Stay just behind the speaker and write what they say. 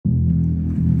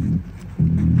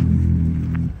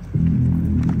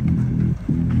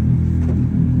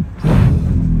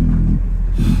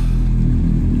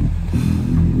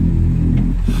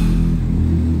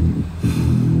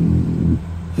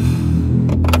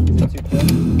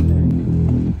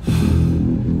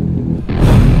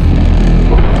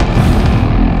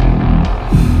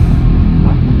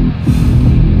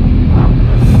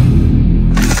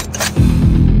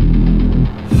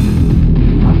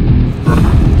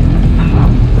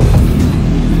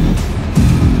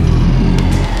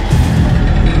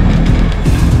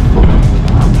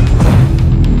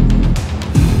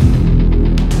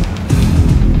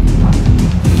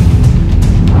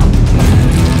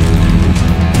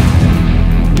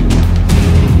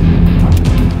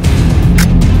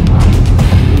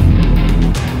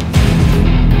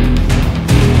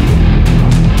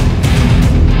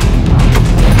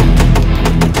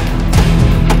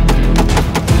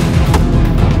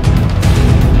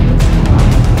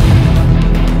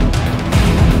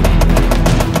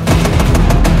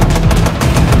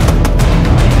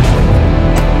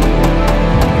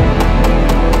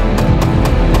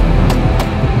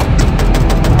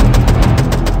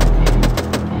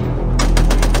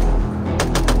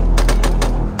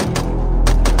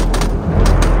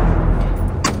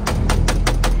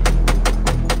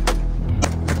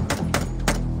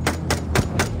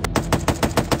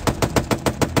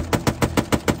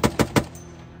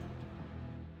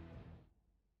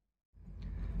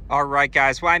All right,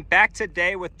 guys, well, I'm back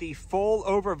today with the full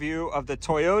overview of the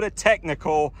Toyota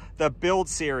Technical, the Build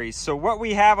Series. So what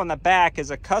we have on the back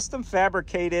is a custom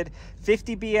fabricated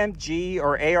 50 BMG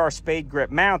or AR spade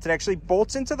grip mount. It actually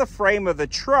bolts into the frame of the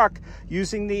truck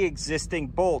using the existing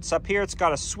bolts. Up here, it's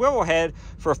got a swivel head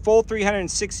for a full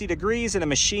 360 degrees and a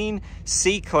machine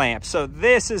C-clamp. So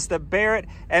this is the Barrett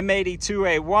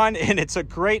M82A1, and it's a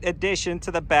great addition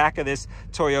to the back of this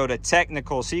Toyota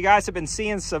Technical. So you guys have been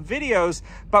seeing some videos,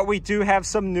 but we do have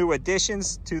some new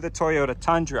additions to the Toyota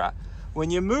Tundra. When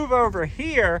you move over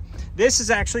here, this is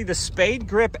actually the Spade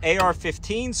Grip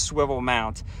AR-15 swivel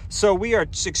mount. So we are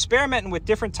experimenting with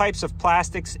different types of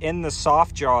plastics in the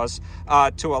soft jaws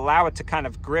to allow it to kind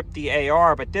of grip the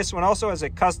AR, but this one also has a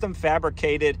custom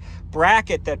fabricated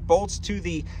bracket that bolts to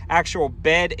the actual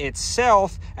bed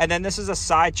itself, and then this is a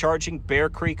side charging Bear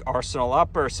Creek Arsenal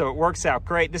upper, so it works out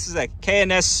great. This is a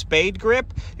K&S Spade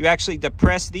Grip. You actually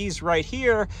depress these right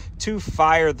here to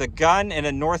fire the gun, and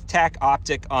a North-Tac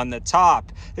optic on the top.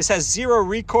 This has zero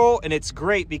recoil, and it's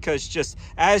great because just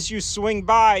as you swing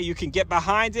by, you can get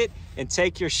behind it and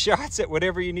take your shots at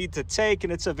whatever you need to take,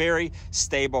 and it's a very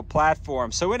stable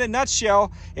platform. So in a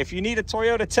nutshell, if you need a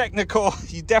Toyota Technical,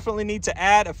 you definitely need to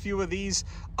add a few of these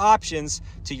options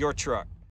to your truck.